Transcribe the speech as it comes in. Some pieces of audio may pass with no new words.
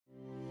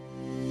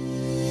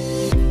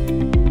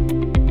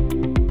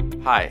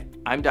Hi,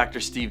 I'm Dr.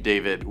 Steve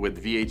David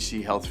with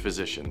VHC Health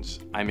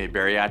Physicians. I'm a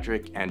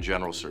bariatric and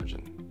general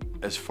surgeon.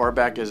 As far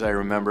back as I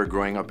remember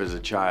growing up as a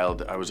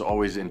child, I was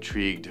always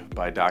intrigued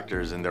by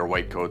doctors in their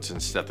white coats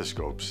and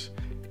stethoscopes.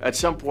 At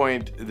some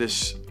point,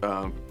 this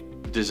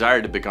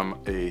desire to become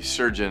a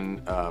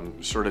surgeon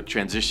sort of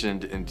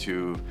transitioned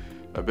into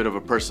a bit of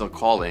a personal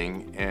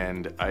calling,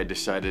 and I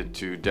decided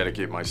to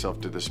dedicate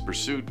myself to this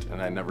pursuit,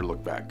 and I never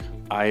looked back.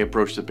 I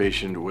approached the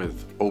patient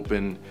with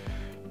open,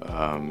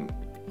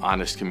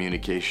 honest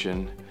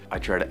communication. I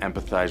try to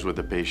empathize with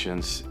the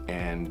patients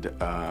and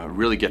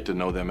really get to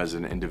know them as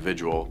an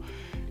individual.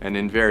 And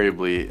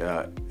invariably,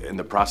 in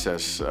the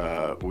process,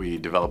 we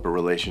develop a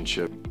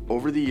relationship.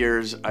 Over the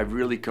years, I've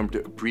really come to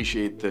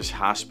appreciate this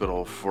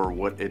hospital for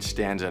what it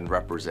stands and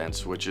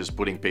represents, which is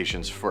putting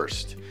patients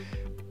first.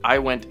 I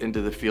went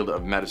into the field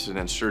of medicine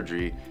and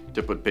surgery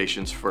to put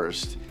patients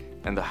first,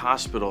 and the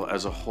hospital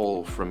as a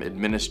whole, from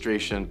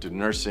administration to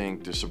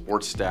nursing to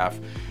support staff,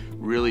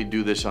 really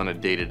do this on a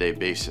day-to-day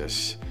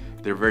basis.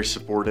 They're very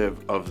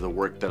supportive of the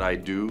work that I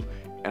do,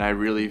 and I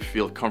really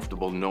feel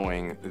comfortable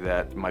knowing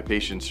that my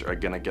patients are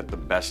going to get the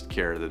best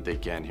care that they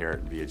can here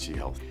at VHC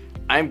Health.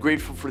 I'm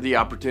grateful for the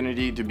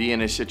opportunity to be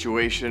in a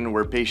situation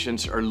where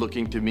patients are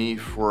looking to me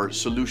for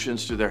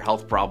solutions to their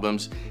health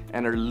problems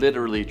and are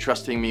literally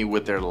trusting me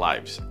with their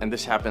lives. And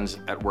this happens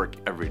at work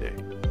every day.